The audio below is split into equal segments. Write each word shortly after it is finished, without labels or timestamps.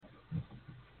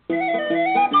Good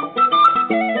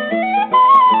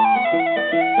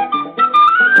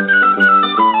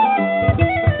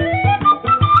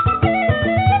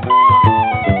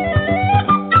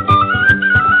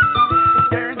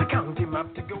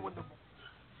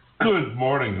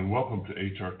morning and welcome to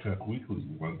HRTech Weekly,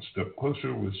 One Step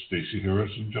Closer with Stacey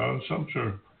Harris and John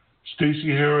Sumser. Stacey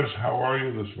Harris, how are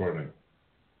you this morning?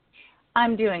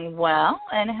 I'm doing well,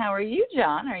 and how are you,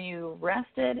 John? Are you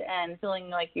rested and feeling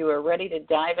like you are ready to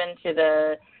dive into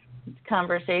the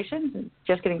conversation,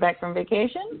 just getting back from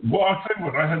vacation? Well, I'll tell you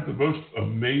what, I had the most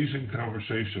amazing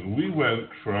conversation. We went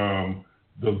from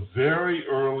the very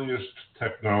earliest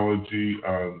technology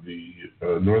on the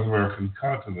North American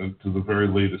continent to the very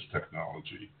latest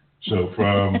technology. So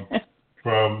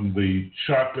from the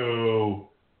Chaco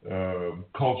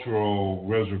cultural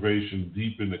reservation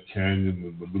deep in a canyon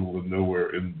in the middle of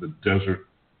nowhere in the desert,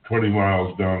 20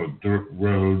 miles down a dirt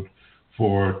road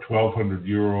for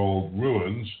 1,200-year-old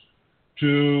ruins,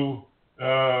 to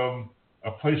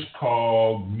a place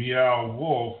called Meow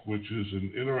Wolf, which is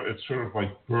it's sort of like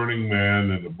Burning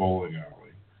Man in a bowling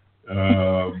alley.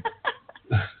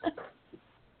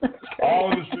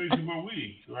 All in the space of a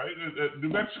week, right? New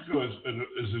Mexico is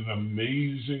an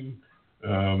amazing,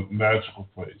 magical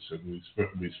place, and we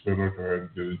spent our time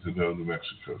getting to know New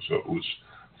Mexico. So it was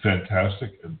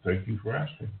fantastic, and thank you for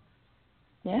asking.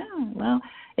 Yeah, well,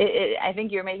 I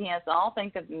think you're making us all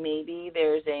think that maybe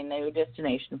there's a new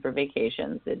destination for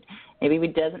vacations. Maybe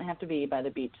it doesn't have to be by the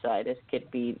beachside. It could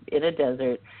be in a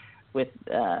desert with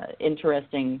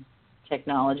interesting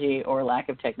technology or lack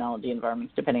of technology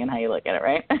environments, depending on how you look at it,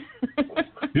 right?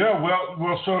 Yeah,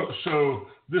 well, so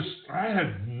this, I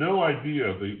had no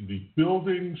idea. The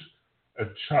buildings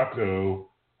at Chaco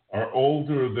are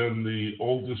older than the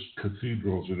oldest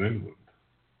cathedrals in England.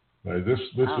 Right? This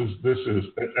is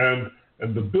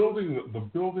and the building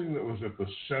that was at the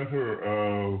center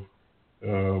of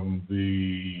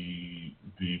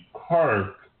the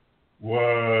park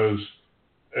was,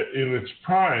 in its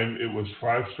prime, it was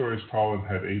 5 stories tall and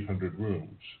had 800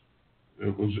 rooms.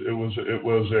 It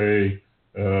was a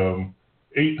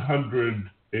 800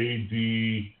 AD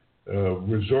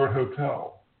resort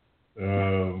hotel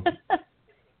in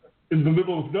the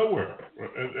middle of nowhere,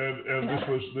 and this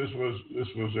was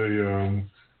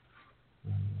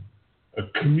a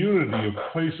community of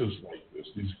places like this.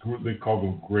 They call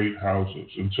them great houses,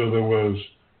 and so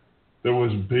there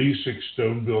was basic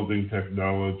stone building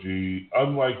technology,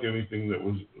 unlike anything that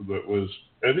was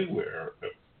anywhere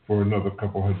for another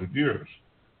couple hundred years,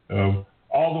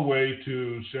 all the way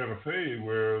to Santa Fe,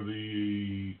 where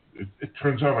it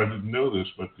turns out, I didn't know this,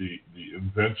 but the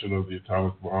invention of the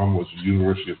atomic bomb was a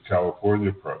University of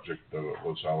California project done at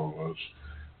Los Alamos,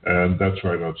 and that's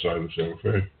right outside of Santa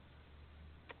Fe.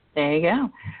 There you go.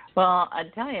 Well, I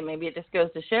tell you, maybe it just goes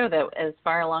to show that as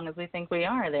far along as we think we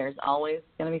are, there's always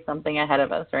going to be something ahead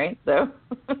of us, right? So,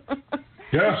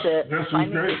 yes,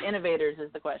 finding the innovators is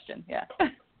the question. Yeah.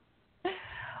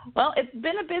 Well, it's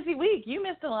been a busy week. You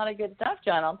missed a lot of good stuff,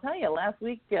 John. I'll tell you. Last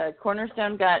week,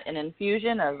 Cornerstone got an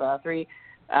infusion of a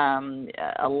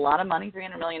lot of money,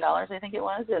 $300 million, I think it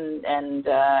was, and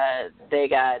they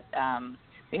got.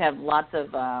 We have lots of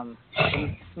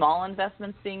small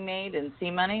investments being made in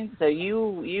seed money. So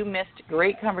you missed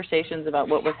great conversations about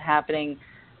what was happening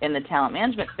in the talent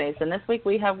management space. And this week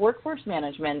we have workforce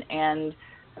management and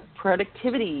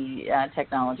productivity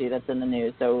technology that's in the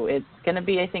news. So it's going to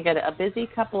be, I think, a busy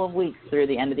couple of weeks through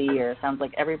the end of the year. It sounds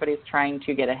like everybody's trying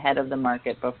to get ahead of the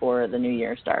market before the new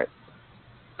year starts.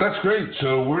 That's great.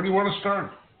 So where do you want to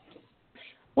start?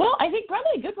 Well, I think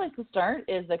probably a good place to start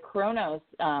is the Kronos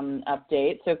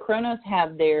update. So Kronos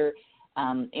have their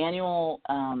annual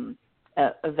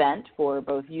event for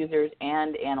both users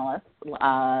and analysts.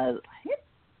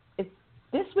 It's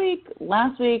this week,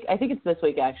 last week. I think it's this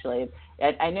week, actually.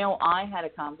 I know I had a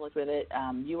conflict with it.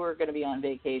 You were going to be on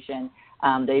vacation.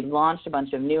 They've launched a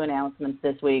bunch of new announcements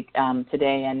this week,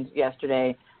 today and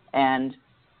yesterday, and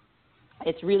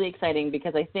it's really exciting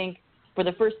because I think for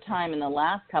the first time in the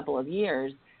last couple of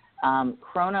years,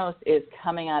 Kronos is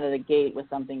coming out of the gate with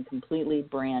something completely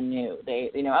brand new.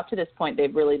 They, up to this point,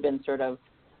 they've really been sort of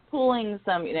pulling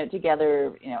some,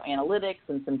 together, analytics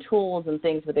and some tools and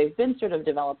things, but they've been sort of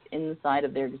developed inside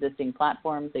of their existing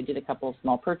platforms. They did a couple of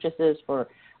small purchases for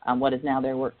what is now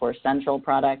their Workforce Central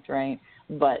product, right?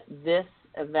 But this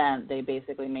event, they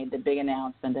basically made the big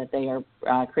announcement that they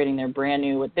are creating their brand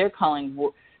new, what they're calling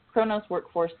Kronos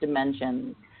Workforce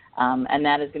Dimensions. And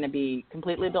that is going to be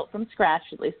completely built from scratch,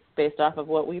 at least based off of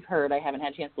what we've heard. I haven't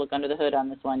had a chance to look under the hood on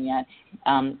this one yet.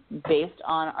 Based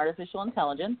on artificial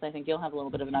intelligence, I think you'll have a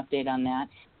little bit of an update on that.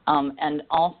 And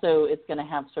also it's going to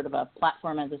have sort of a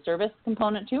platform as a service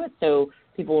component to it, so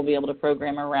people will be able to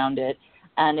program around it.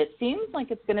 And it seems like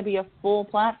it's going to be a full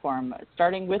platform,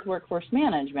 starting with workforce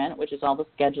management, which is all the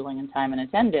scheduling and time and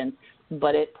attendance,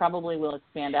 but it probably will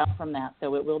expand out from that.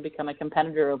 So it will become a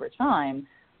competitor over time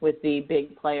with the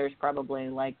big players probably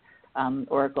like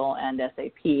Oracle and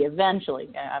SAP eventually,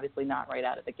 obviously not right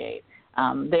out of the gate.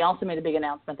 They also made a big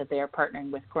announcement that they are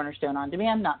partnering with Cornerstone On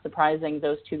Demand. Not surprising,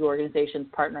 those two organizations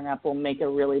partnering up will make a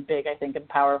really big, I think, and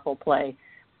powerful play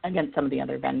against some of the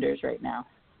other vendors right now.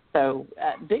 So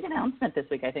big announcement this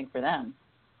week, I think, for them.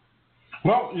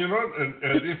 Well, you know, and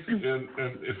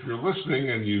if you're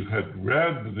listening and you had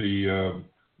read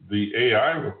the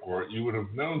AI report, you would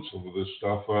have known some of this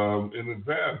stuff in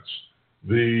advance.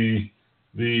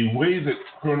 The way that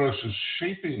Kronos is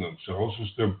shaping themselves is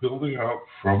they're building out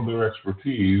from their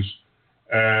expertise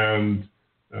and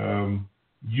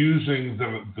using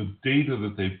the data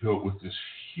that they built with this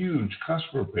huge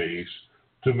customer base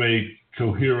to make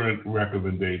coherent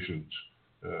recommendations,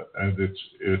 and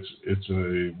it's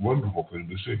a wonderful thing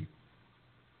to see.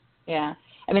 Yeah,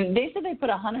 I mean, they said they put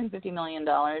 $150 million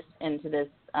into this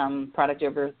product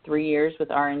over 3 years with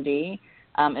R&D.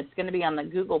 It's going to be on the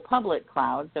Google public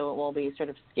cloud, so it will be sort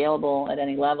of scalable at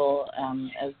any level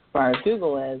as far as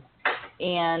Google is.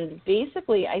 And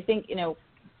basically, I think, you know,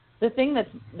 the thing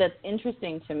that's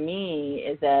interesting to me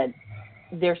is that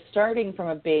they're starting from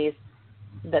a base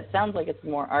that sounds like it's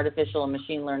more artificial and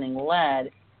machine learning led,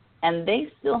 and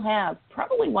they still have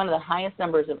probably one of the highest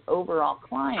numbers of overall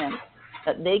clients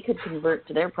that they could convert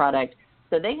to their product.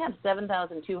 So they have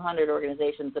 7,200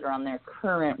 organizations that are on their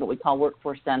current, what we call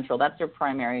Workforce Central. That's their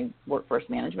primary workforce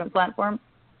management platform.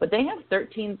 But they have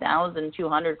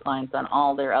 13,200 clients on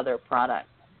all their other products.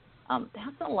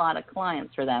 That's a lot of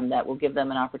clients for them that will give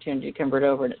them an opportunity to convert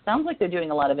over. And it sounds like they're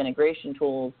doing a lot of integration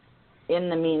tools in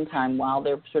the meantime while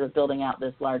they're sort of building out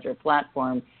this larger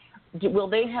platform. Will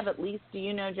they have at least, do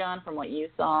you know, John, from what you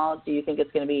saw, do you think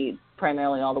it's going to be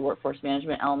primarily all the workforce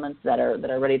management elements that are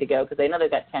ready to go? Because I know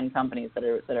they've got 10 companies that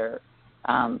are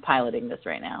piloting this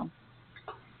right now.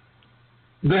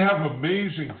 They have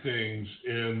amazing things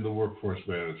in the workforce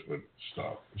management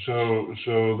stuff. So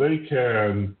they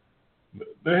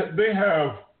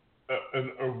have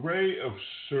an array of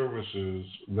services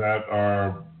that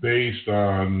are based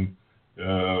on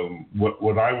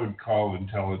what I would call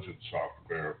intelligent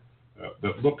software.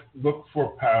 That look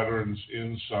for patterns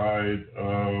inside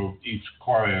of each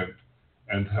client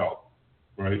and help,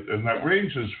 right? And that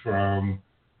ranges from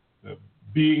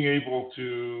being able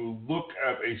to look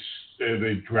at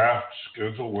a draft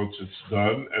schedule once it's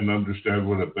done and understand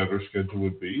what a better schedule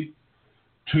would be,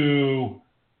 to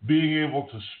being able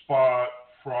to spot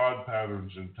fraud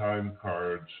patterns in time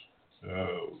cards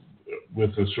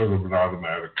with a sort of an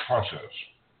automatic process.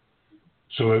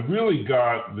 So it really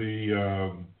got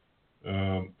the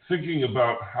thinking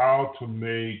about how to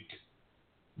make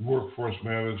workforce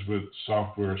management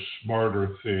software smarter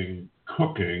thing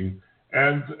cooking,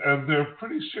 and they're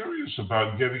pretty serious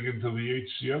about getting into the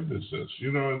HCM business,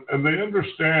 you know, and they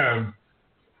understand.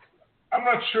 I'm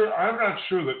not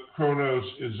sure that Kronos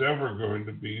is ever going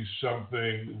to be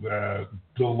something that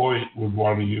Deloitte would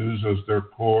want to use as their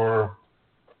core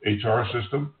HR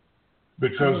system,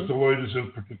 because Deloitte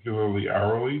isn't particularly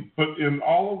hourly. But in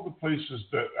all of the places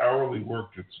that hourly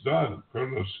work gets done,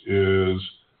 Kronos is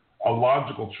a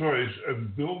logical choice,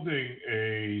 and building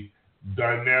a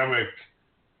dynamic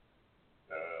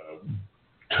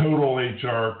total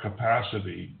HR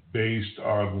capacity based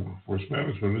on workforce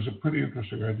management is a pretty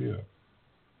interesting idea.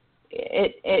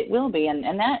 It will be, and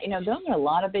that, you know, those are a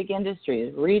lot of big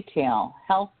industries: retail,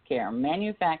 healthcare,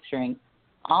 manufacturing,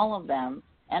 all of them,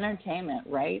 entertainment,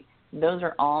 right? Those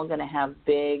are all going to have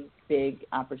big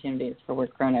opportunities for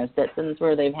with Kronos. That's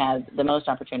where they've had the most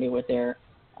opportunity with their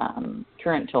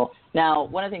current tool. Now,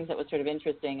 one of the things that was sort of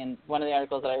interesting, and one of the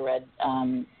articles that I read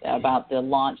about the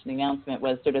launch and the announcement,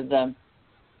 was sort of the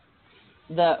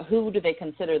who do they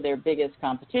consider their biggest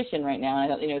competition right now?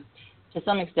 And I, you know, to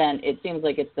some extent, it seems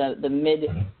like it's the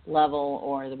mid-level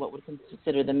or what would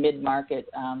consider the mid-market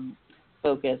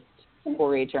focused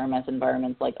core HRMS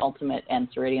environments like Ultimate and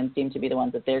Ceridian seem to be the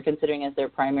ones that they're considering as their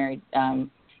primary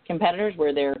competitors,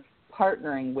 where they're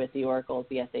partnering with the Oracles,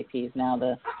 the SAPs, now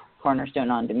the Cornerstone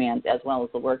On Demand, as well as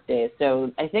the Workdays.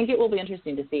 So I think it will be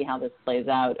interesting to see how this plays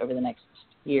out over the next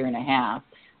year and a half.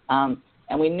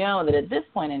 And we know that at this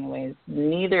point, anyways,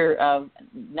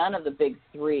 none of the big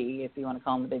three, if you want to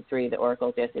call them the big three, the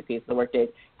Oracles, the SAPs, the Workdays,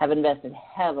 have invested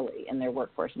heavily in their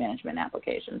workforce management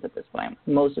applications at this point.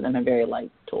 Most of them have very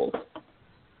light tools.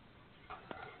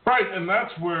 Right, and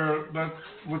what's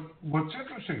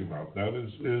interesting about that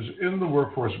is in the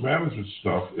workforce management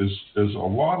stuff is a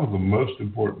lot of the most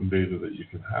important data that you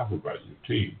can have about your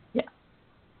team. Yeah.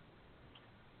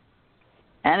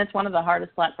 And it's one of the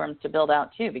hardest platforms to build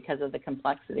out too because of the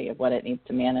complexity of what it needs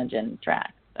to manage and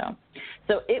track.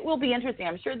 So it will be interesting.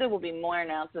 I'm sure there will be more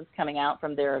announcements coming out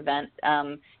from their event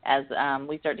as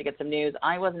we start to get some news.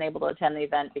 I wasn't able to attend the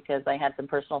event because I had some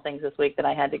personal things this week that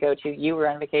I had to go to. You were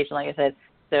on vacation, like I said.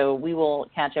 So we will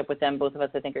catch up with them. Both of us,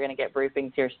 I think, are going to get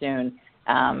briefings here soon.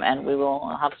 And we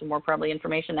will have some more probably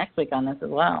information next week on this as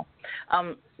well.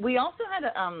 We also had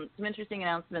some interesting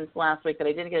announcements last week that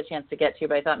I didn't get a chance to get to,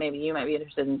 but I thought maybe you might be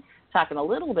interested in talking a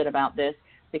little bit about this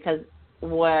because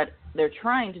what they're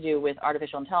trying to do with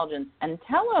artificial intelligence, and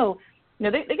Tello, they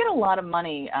get a lot of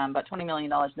money, about $20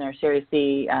 million in their Series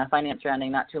C finance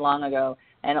rounding not too long ago,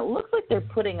 and it looks like they're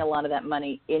putting a lot of that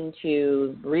money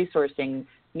into resourcing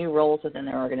new roles within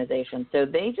their organization. So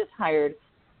they just hired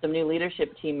some new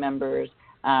leadership team members,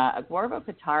 Agorvo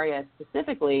Kataria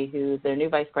specifically, who's their new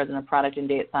Vice President of Product and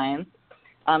Data Science.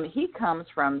 He comes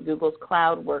from Google's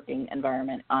cloud working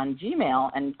environment on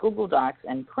Gmail and Google Docs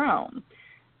and Chrome.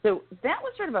 So that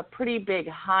was sort of a pretty big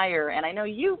hire, and I know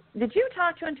did you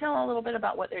talk to Intel a little bit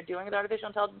about what they're doing with artificial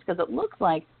intelligence? Because it looks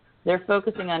like they're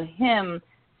focusing on him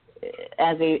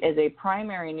as a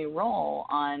primary new role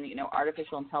on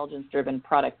artificial intelligence driven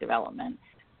product development.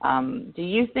 Do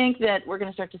you think that we're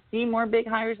going to start to see more big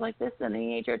hires like this in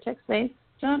the HRTech space,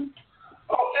 John?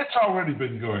 Oh, it's already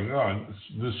been going on.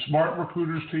 The Smart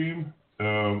Recruiters team,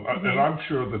 and I'm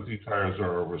sure that these hires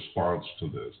are a response to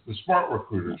this. The Smart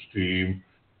Recruiters team.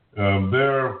 I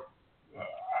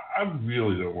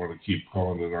really don't want to keep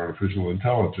calling it artificial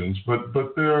intelligence, but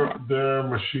their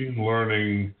machine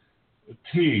learning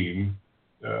team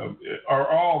are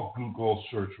all Google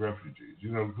search refugees.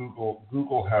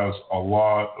 Google has a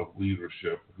lot of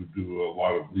leadership who do a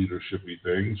lot of leadershipy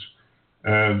things,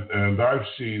 and I've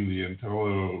seen the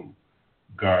Intello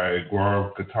guy,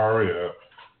 Gaurav Kataria,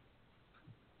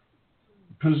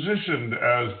 positioned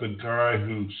as the guy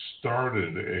who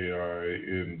started AI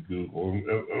in Google.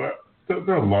 There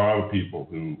are a lot of people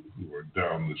who are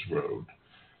down this road,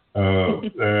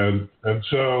 and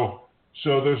so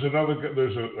there's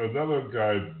another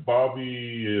guy,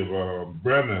 Bobby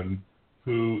Brennan,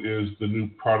 who is the new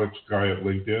products guy at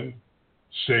LinkedIn.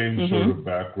 Same sort of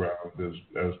background as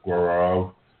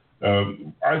Gaurav.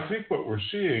 I think what we're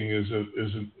seeing is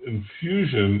an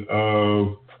infusion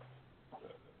of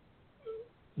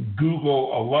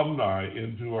Google alumni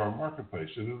into our marketplace,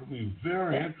 and it'll be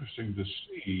very interesting to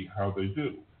see how they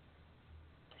do.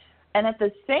 And at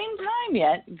the same time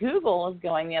yet, Google is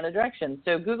going the other direction.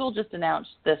 So Google just announced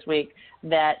this week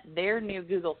that their new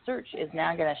Google search is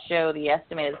now going to show the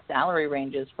estimated salary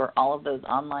ranges for all of those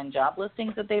online job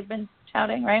listings that they've been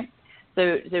touting, right?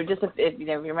 So just if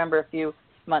you remember a few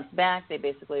months back, they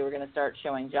basically were going to start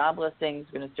showing job listings,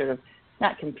 going to sort of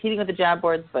not competing with the job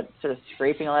boards, but sort of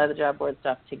scraping a lot of the job board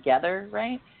stuff together,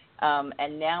 right?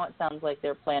 And now it sounds like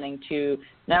they're planning to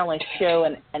not only show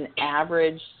an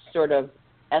average sort of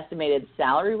estimated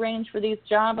salary range for these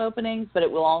job openings, but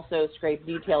it will also scrape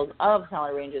details of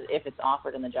salary ranges if it's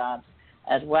offered in the jobs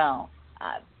as well.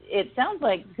 It sounds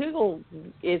like Google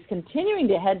is continuing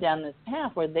to head down this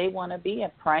path where they want to be a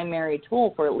primary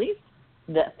tool for at least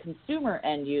the consumer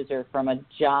end user from a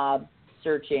job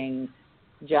searching,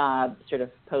 job sort of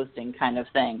posting kind of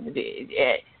thing.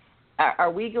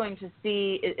 Are we going to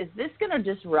see, is this going to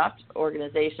disrupt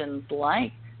organizations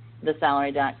like the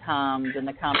salary.coms and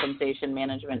the compensation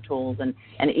management tools and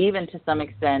even to some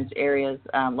extent areas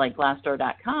like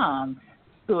Glassdoor.com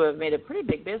who have made a pretty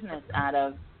big business out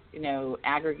of,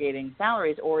 aggregating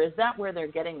salaries, or is that where they're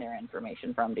getting their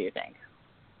information from, do you think?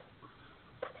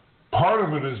 Part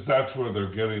of it is that's where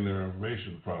they're getting their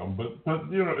information from, but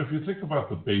if you think about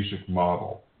the basic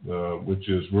model, which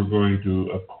is we're going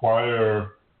to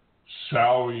acquire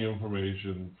salary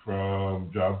information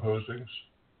from job postings,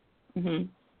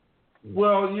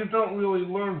 well, you don't really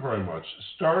learn very much.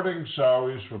 Starting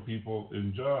salaries for people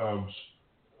in jobs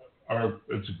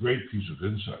it's a great piece of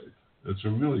insight. It's a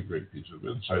really great piece of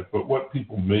insight, but what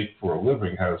people make for a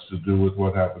living has to do with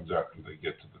what happens after they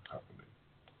get to the company.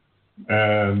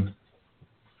 And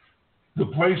the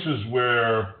places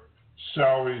where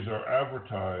salaries are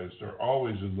advertised are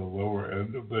always in the lower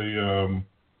end of the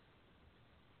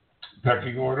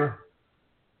pecking order.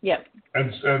 Yep.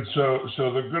 And so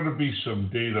there are going to be some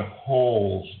data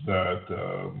holes that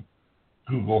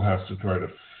Google has to try to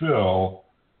fill,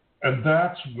 and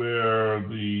that's where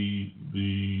the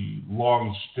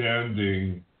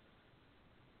long-standing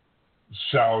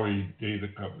salary data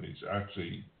companies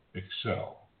actually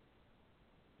excel.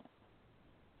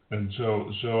 And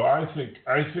so I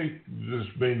think this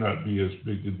may not be as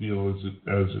big a deal as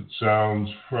it sounds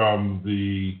from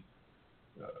the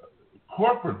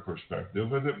corporate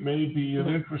perspective, and it may be an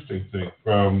interesting thing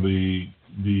from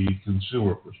the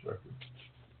consumer perspective.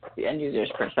 The end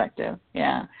user's perspective,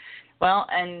 yeah. Well,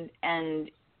 and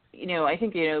I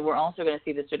think we're also going to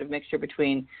see this sort of mixture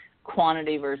between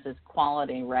quantity versus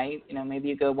quality, right? Maybe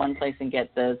you go one place and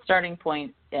get the starting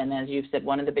point, and as you've said,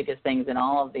 one of the biggest things in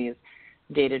all of these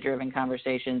data-driven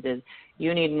conversations is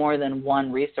you need more than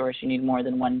one resource. You need more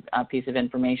than one piece of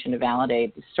information to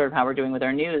validate. It's sort of how we're doing with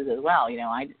our news as well.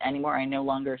 I no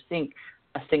longer sync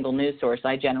a single news source.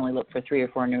 I generally look for 3 or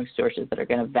 4 news sources that are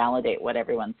going to validate what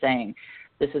everyone's saying.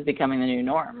 This is becoming the new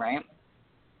norm, right?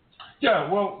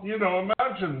 Yeah, well,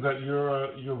 imagine that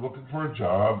you're looking for a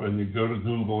job and you go to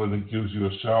Google and it gives you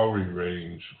a salary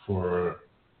range for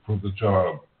the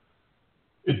job.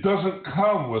 It doesn't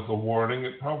come with a warning.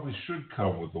 It probably should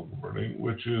come with a warning,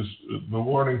 which is the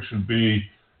warning should be,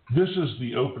 this is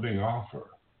the opening offer.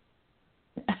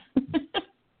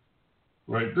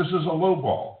 Right? This is a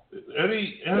lowball.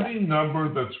 Any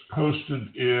number that's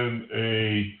posted in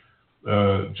a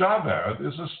job ad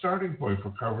is a starting point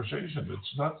for conversation.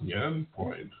 It's not the end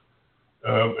point.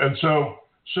 And so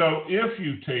if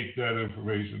you take that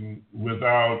information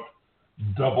without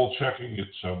double checking it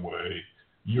some way,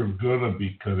 you're going to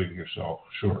be cutting yourself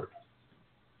short.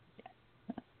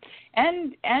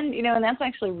 And that's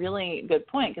actually a really good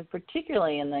point, because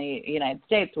particularly in the United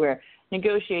States, where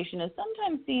negotiation is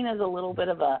sometimes seen as a little bit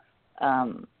of a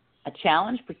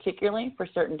challenge, particularly for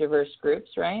certain diverse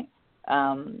groups, right?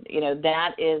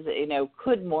 That is,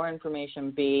 could more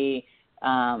information be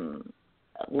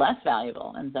less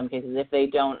valuable in some cases if they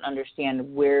don't understand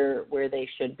where they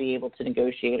should be able to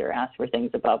negotiate or ask for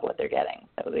things above what they're getting.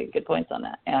 That would be good points on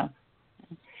that. Yeah.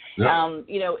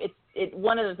 It's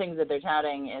one of the things that they're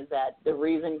touting is that the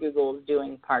reason Google is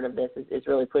doing part of this is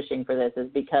really pushing for this is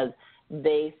because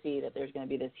they see that there's going to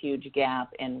be this huge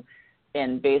gap in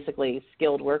basically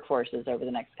skilled workforces over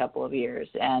the next couple of years.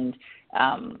 And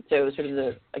so sort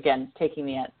of taking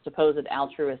the supposed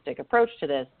altruistic approach to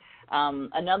this,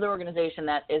 another organization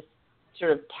that is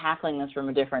sort of tackling this from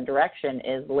a different direction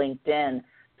is LinkedIn.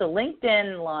 So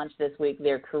LinkedIn launched this week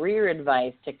their career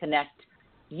advice to connect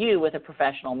you with a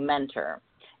professional mentor.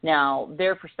 Now,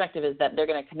 their perspective is that they're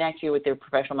going to connect you with their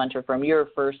professional mentor from your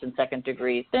first and second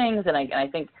degree things, and I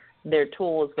think their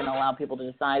tool is going to allow people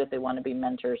to decide if they want to be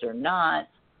mentors or not.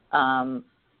 I'm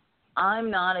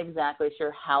not exactly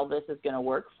sure how this is going to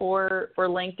work for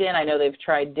LinkedIn. I know they've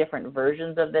tried different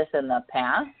versions of this in the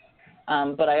past,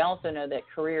 but I also know that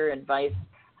career advice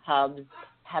hubs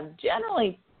have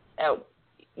generally,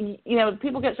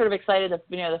 people get sort of excited if,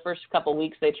 the first couple of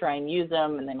weeks they try and use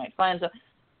them and they might find some.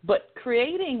 But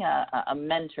creating a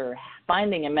mentor,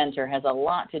 finding a mentor has a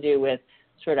lot to do with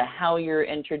sort of how you're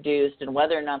introduced and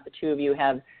whether or not the two of you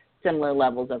have similar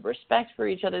levels of respect for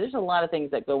each other. There's a lot of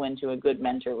things that go into a good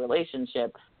mentor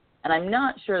relationship, and I'm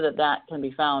not sure that can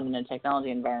be found in a technology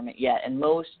environment yet, and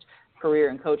most career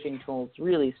and coaching tools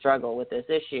really struggle with this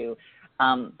issue.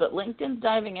 But LinkedIn's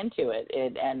diving into it,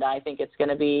 and I think it's going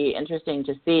to be interesting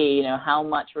to see, how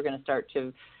much we're going to start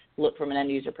to look from an end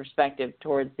user perspective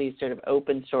towards these sort of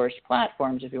open source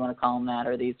platforms, if you want to call them that,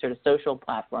 or these sort of social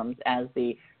platforms as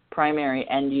the primary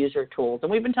end user tools.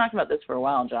 And we've been talking about this for a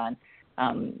while, John.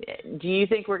 Do you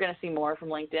think we're going to see more from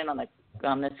LinkedIn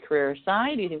on this career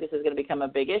side? Do you think this is going to become a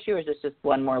big issue, or is this just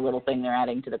one more little thing they're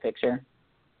adding to the picture?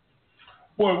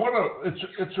 Boy,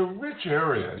 it's a rich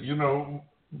area.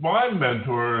 My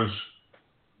mentors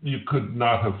you could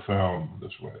not have found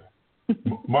this way.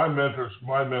 My mentors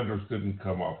didn't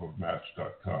come off of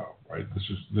Match.com, right?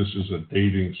 This is a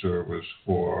dating service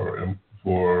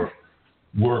for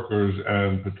workers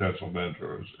and potential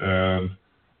mentors, and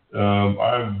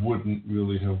I wouldn't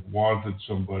really have wanted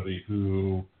somebody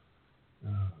who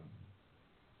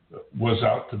was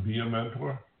out to be a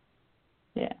mentor.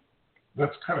 Yeah,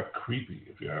 that's kind of creepy,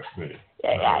 if you ask me.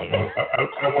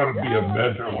 I want to be a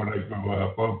mentor when I grow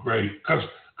up. Oh, great, because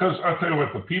I'll tell you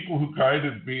what, the people who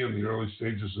guided me in the early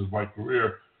stages of my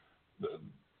career,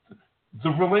 the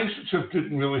relationship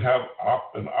didn't really have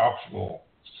an optional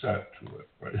set to it,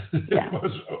 right? Yeah. It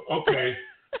was, okay,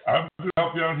 I'm going to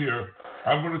help you out here.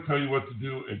 I'm going to tell you what to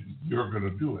do, and you're going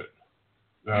to do it.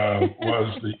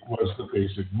 Was the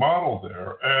basic model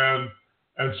there, and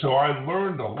so I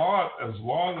learned a lot as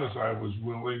long as I was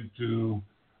willing to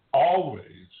always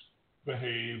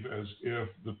behave as if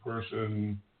the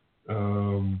person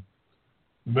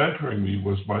mentoring me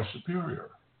was my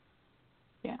superior.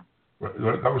 Yeah. Right.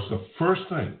 That was the first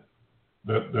thing,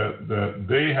 that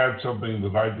they had something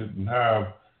that I didn't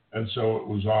have, and so it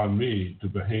was on me to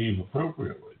behave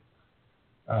appropriately.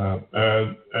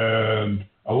 And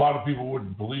a lot of people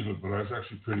wouldn't believe it, but I was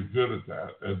actually pretty good at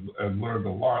that, and learned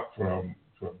a lot from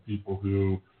people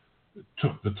who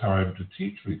took the time to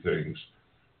teach me things.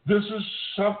 This is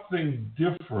something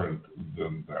different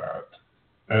than that,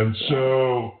 and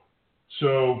so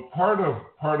part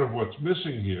of what's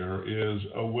missing here is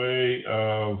a way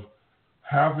of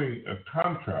having a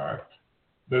contract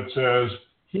that says,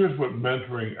 here's what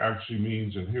mentoring actually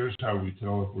means, and here's how we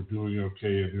tell if we're doing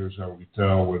okay, and here's how we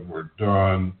tell when we're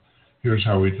done, here's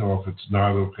how we tell if it's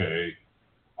not okay.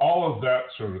 All of that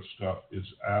sort of stuff is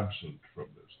absent from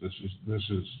this. This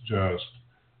is just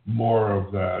more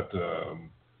of that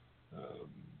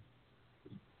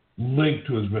link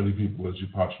to as many people as you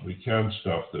possibly can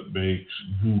stuff that makes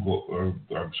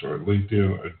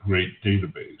LinkedIn a great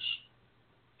database.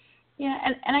 Yeah,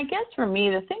 and I guess for me,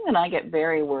 the thing that I get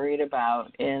very worried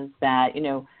about is that,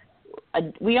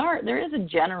 there is a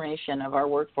generation of our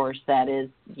workforce that is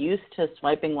used to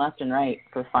swiping left and right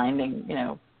for finding,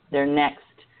 their next,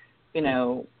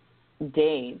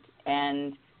 date,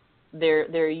 and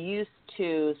they're used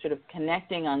to sort of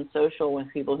connecting on social with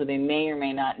people who they may or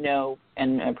may not know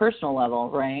on a personal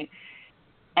level, right?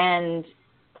 And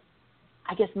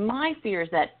I guess my fear is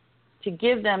that to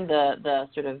give them the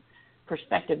sort of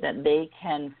perspective that they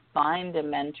can find a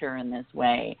mentor in this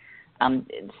way,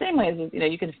 same way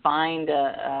as you can find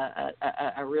a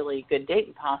really good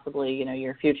date, possibly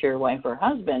your future wife or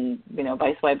husband,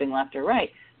 by swiping left or right.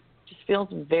 It just feels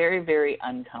very, very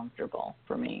uncomfortable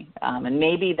for me, and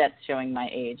maybe that's showing my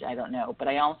age. I don't know, but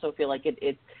I also feel like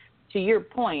it to your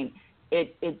point,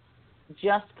 it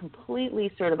just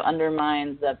completely sort of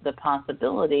undermines the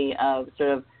possibility of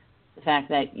sort of the fact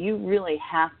that you really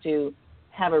have to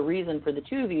have a reason for the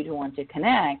two of you to want to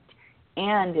connect,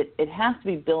 and it has to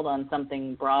be built on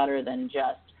something broader than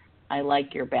just, I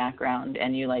like your background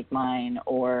and you like mine,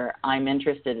 or I'm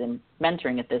interested in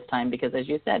mentoring at this time, because as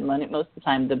you said, most of the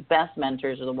time the best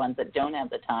mentors are the ones that don't have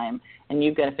the time, and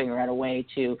you've got to figure out a way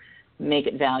to make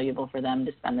it valuable for them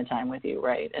to spend the time with you,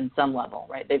 right, in some level,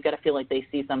 right? They've got to feel like they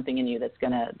see something in you that's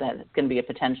going to be a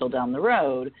potential down the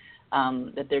road,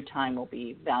 that their time will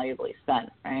be valuably spent,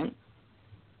 right?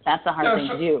 That's a hard thing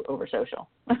to do over social.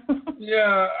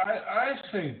 Yeah, I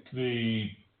think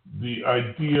the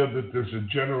idea that there's a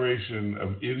generation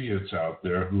of idiots out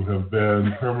there who have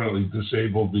been permanently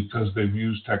disabled because they've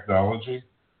used technology,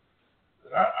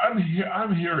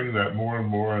 I'm hearing that more and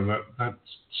more, and that's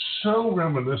so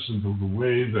reminiscent of the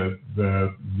way that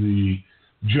the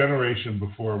generation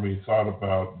before me thought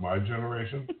about my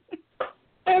generation.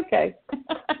 Okay.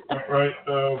 Right?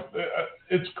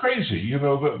 It's crazy.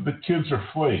 The kids are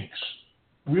flakes.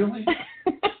 Really?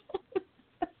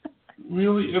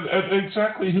 Really? And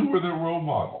exactly who were their role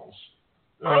models?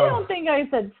 I don't think I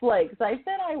said flakes. I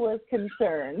said I was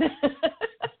concerned.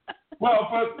 Well,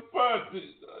 but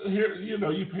here,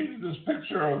 you painted this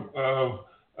picture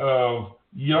of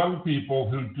young people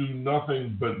who do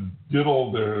nothing but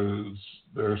diddle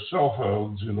their cell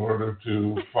phones in order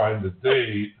to find a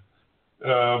date,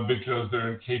 because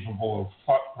they're incapable of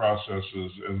thought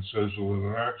processes and social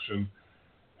interaction.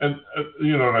 And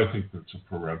and I think that's a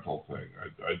parental thing.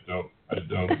 I don't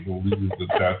believe that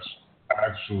that's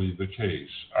actually the case.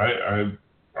 I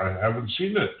haven't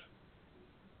seen it.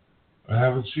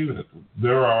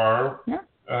 There are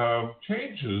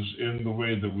changes in the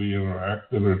way that we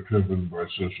interact that are driven by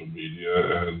social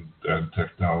media and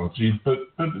technology, but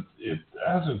it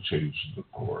hasn't changed the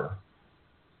core.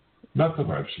 Not that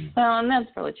I've seen. Well, and that's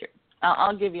probably true.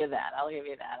 I'll give you that.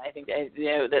 I think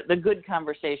that the good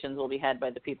conversations will be had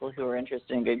by the people who are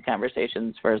interested in good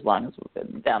conversations for as long as we've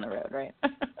been down the road, right?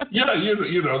 Yeah,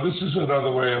 this is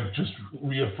another way of just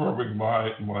reaffirming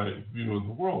my view of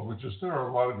the world, which is there are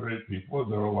a lot of great people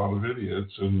and there are a lot of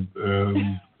idiots, and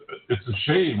it's a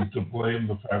shame to blame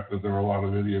the fact that there are a lot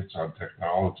of idiots on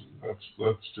technology. That's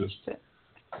just.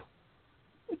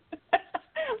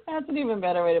 That's an even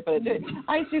better way to put it.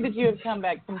 I see that you have come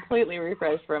back completely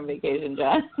refreshed from vacation,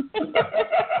 John.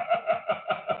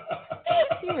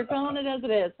 You were calling it as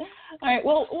it is. All right.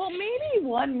 Well, maybe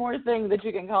one more thing that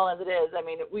you can call as it is. I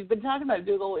mean, we've been talking about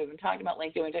Google, we've been talking about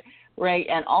LinkedIn, right,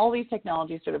 and all these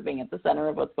technologies sort of being at the center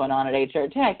of what's going on at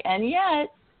HRTech, and yet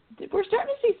we're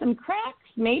starting to see some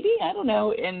cracks, maybe, I don't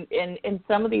know, in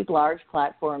some of these large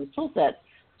platforms, tool sets.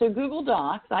 So Google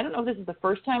Docs, I don't know if this is the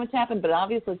first time it's happened, but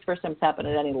obviously it's the first time it's happened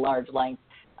at any large length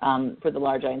for the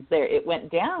large audience there. It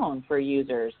went down for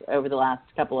users over the last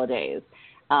couple of days,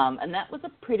 and that was a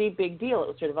pretty big deal. It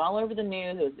was sort of all over the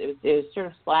news. It was sort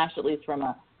of splashed, at least from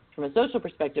a from a social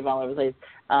perspective all over the place.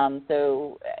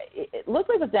 So it looked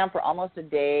like it was down for almost a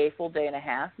day, full day and a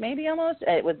half, maybe almost.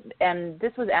 And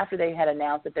this was after they had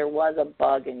announced that there was a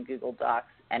bug in Google Docs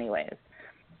anyways.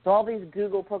 So all these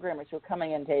Google programmers who are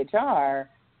coming into HR,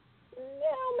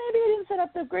 maybe they didn't set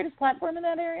up the greatest platform in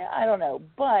that area. I don't know.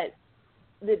 But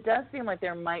it does seem like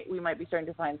we might be starting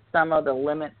to find some of the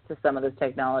limits to some of this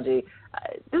technology.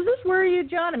 Does this worry you,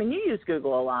 John? I mean, you use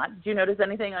Google a lot. Did you notice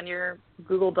anything on your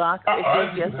Google Docs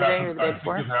issues yesterday or the day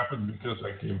before? I think it happened because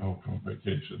I came home from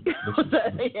vacation.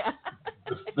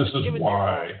 This is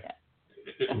why.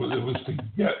 It was to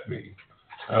get me.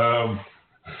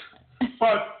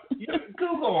 But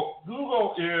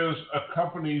Google is a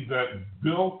company that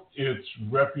built its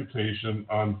reputation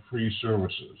on free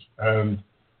services, and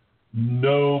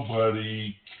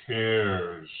nobody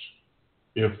cares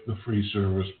if the free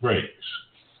service breaks.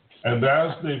 And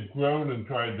as they've grown and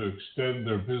tried to extend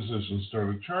their business and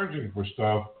started charging for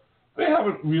stuff, they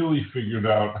haven't really figured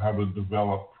out how to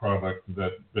develop product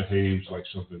that behaves like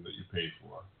something that you pay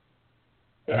for.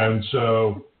 And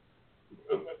so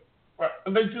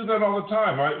they do that all the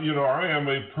time. I am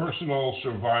a personal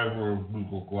survivor of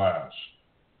Google Glass.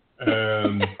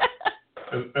 And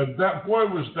and that, boy,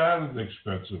 was that an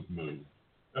expensive move.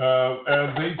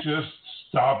 And they just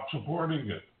stopped supporting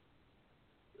it.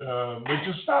 They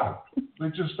just stopped. They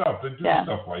do stuff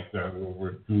like that over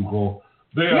at Google.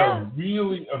 They are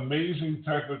really amazing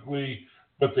technically,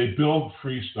 but they build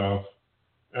free stuff.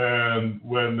 And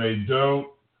when they don't,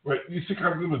 you think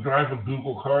I'm going to drive a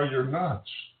Google car? You're nuts.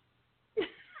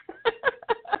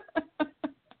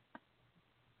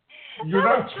 You're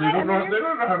nuts. They don't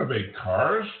know how to make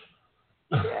cars.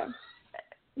 Yeah.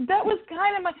 That was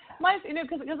kind of my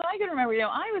because I can remember,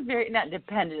 I was very, not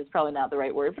dependent is probably not the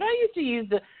right word, but I used to use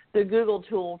the Google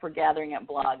tool for gathering up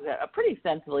blogs pretty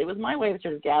extensively. It was my way of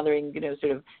sort of gathering,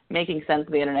 sort of making sense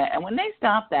of the internet. And when they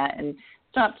stopped that and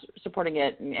stopped supporting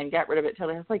it and got rid of it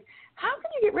totally, I was like, how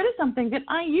can you get rid of something that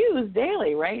I use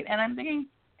daily, right? And I'm thinking,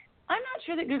 I'm not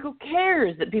sure that Google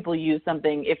cares that people use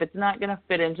something if it's not going to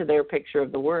fit into their picture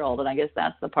of the world. And I guess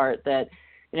that's the part that,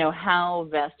 how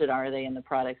vested are they in the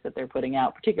products that they're putting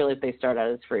out, particularly if they start out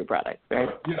as free products, right?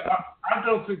 Yeah, I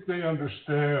don't think they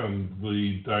understand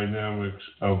the dynamics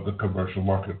of the commercial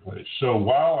marketplace. So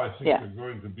while I think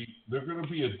they're going to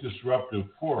be a disruptive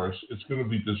force, it's going to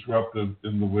be disruptive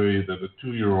in the way that a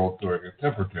 2-year-old throwing a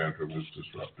temper tantrum is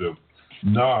disruptive,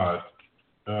 not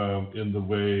in the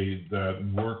way that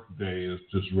Workday is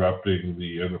disrupting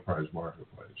the enterprise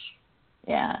marketplace.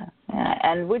 Yeah,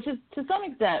 and which is, to some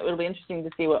extent, it'll be interesting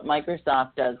to see what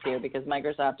Microsoft does here, because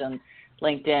Microsoft and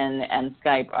LinkedIn and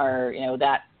Skype are,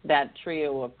 that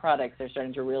trio of products are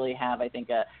starting to really have, I think,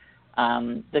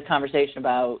 the conversation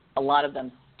about a lot of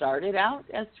them started out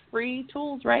as free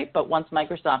tools, right? But once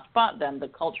Microsoft bought them, the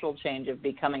cultural change of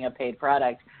becoming a paid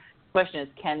product. The question is,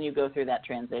 can you go through that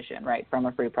transition, right, from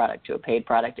a free product to a paid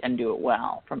product and do it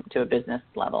well to a business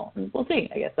level? And we'll see.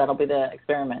 I guess that'll be the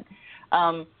experiment.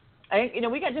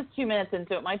 We got just 2 minutes, and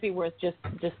so it might be worth just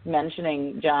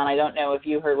mentioning, John, I don't know if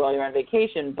you heard while you were on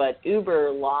vacation, but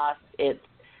Uber lost its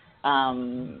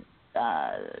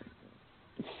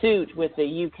suit with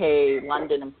the UK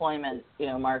London employment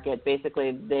market.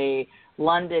 Basically,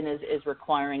 London is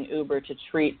requiring Uber to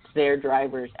treat their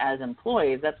drivers as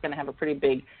employees. That's going to have a pretty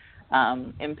big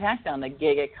impact on the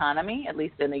gig economy, at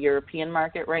least in the European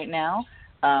market right now.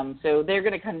 So they're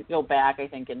going to kind of go back, I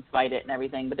think, and fight it and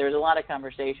everything. But there's a lot of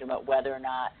conversation about whether or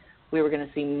not we were going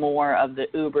to see more of the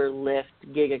Uber,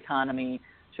 Lyft gig economy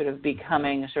sort of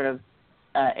becoming sort of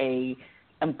a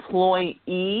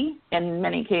employee in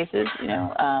many cases.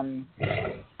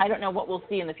 I don't know what we'll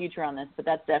see in the future on this, but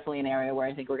that's definitely an area where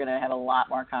I think we're going to have a lot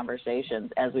more conversations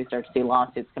as we start to see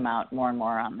lawsuits come out more and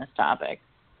more on this topic.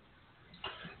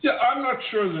 Yeah, I'm not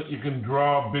sure that you can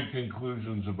draw big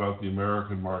conclusions about the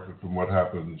American market from what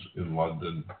happens in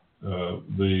London.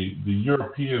 The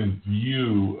European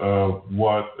view of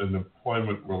what an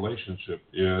employment relationship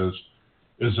is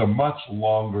a much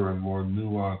longer and more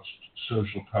nuanced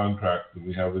social contract than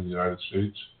we have in the United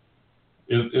States.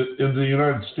 In the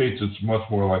United States, it's much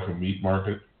more like a meat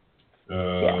market.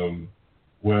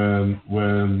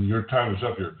 When your time is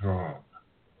up, you're gone.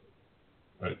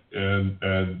 Right.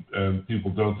 And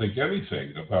people don't think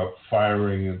anything about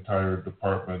firing entire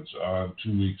departments on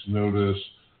 2 weeks' notice,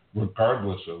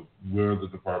 regardless of where the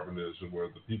department is and where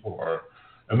the people are.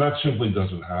 And that simply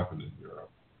doesn't happen in Europe.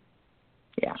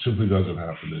 Yeah. Simply doesn't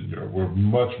happen in Europe. We're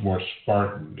much more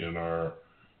Spartan in our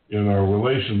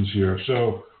relations here.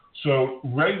 So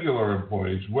regular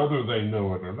employees, whether they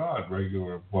know it or not,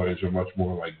 regular employees are much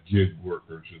more like gig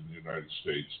workers in the United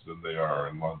States than they are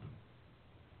in London.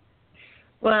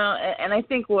 Well, and I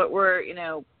think what we're,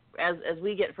 as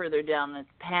we get further down this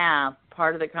path,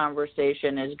 part of the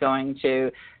conversation is going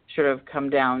to sort of come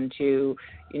down to,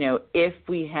 if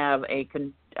we have a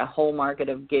whole market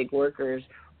of gig workers,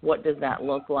 what does that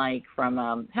look like from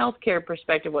a healthcare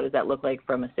perspective? What does that look like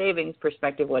from a savings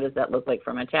perspective? What does that look like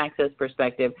from a taxes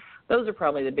perspective? Those are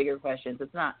probably the bigger questions.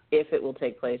 It's not if it will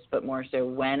take place, but more so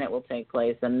when it will take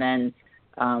place. And then,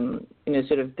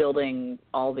 sort of building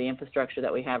all the infrastructure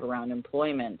that we have around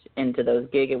employment into those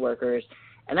gig workers.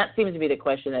 And that seems to be the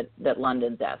question that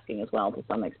London's asking as well to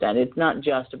some extent. It's not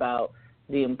just about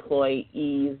the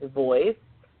employee's voice,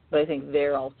 but I think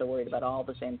they're also worried about all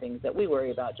the same things that we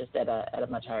worry about, just at a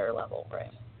much higher level,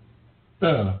 right?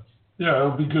 Yeah,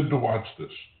 it'll be good to watch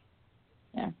this.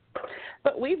 Yeah.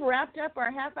 But we've wrapped up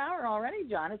our half hour already,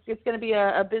 John. It's going to be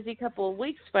a busy couple of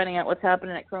weeks finding out what's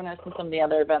happening at Kronos and some of the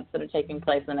other events that are taking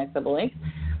place in the next couple of weeks.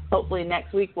 Hopefully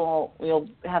next week we'll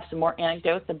have some more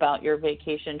anecdotes about your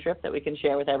vacation trip that we can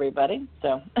share with everybody.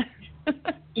 So.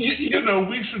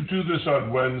 We should do this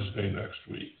on Wednesday next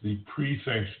week, the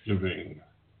pre-Thanksgiving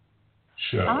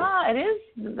show. It is.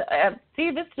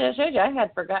 See, this shows you I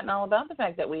had forgotten all about the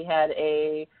fact that we had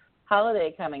a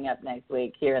holiday coming up next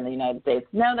week here in the United States.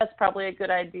 No, that's probably a good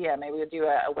idea. Maybe we'll do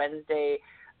a Wednesday.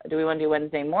 Do we want to do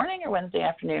Wednesday morning or Wednesday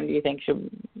afternoon, do you think?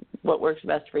 What works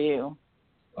best for you?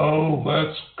 Oh,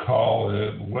 let's call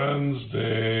it Wednesday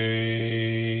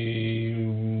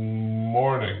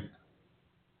morning.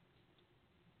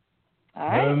 All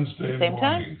right. Wednesday Same morning,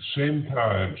 time? same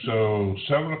time. So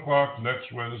 7 o'clock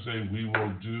next Wednesday, we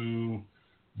will do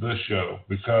the show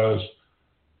because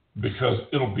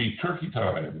it'll be turkey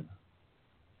time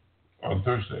on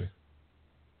Thursday.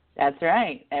 That's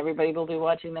right. Everybody will be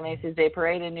watching the Macy's Day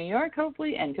Parade in New York,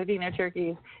 hopefully, and cooking their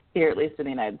turkeys here, at least in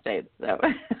the United States. So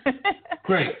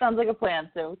Great. Sounds like a plan.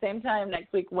 So same time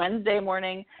next week, Wednesday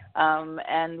morning,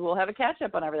 and we'll have a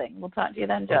catch-up on everything. We'll talk to you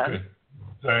then, John. Okay.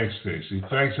 Thanks, Stacey.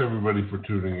 Thanks, everybody, for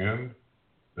tuning in.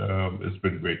 It's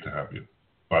been great to have you.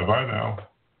 Bye-bye now.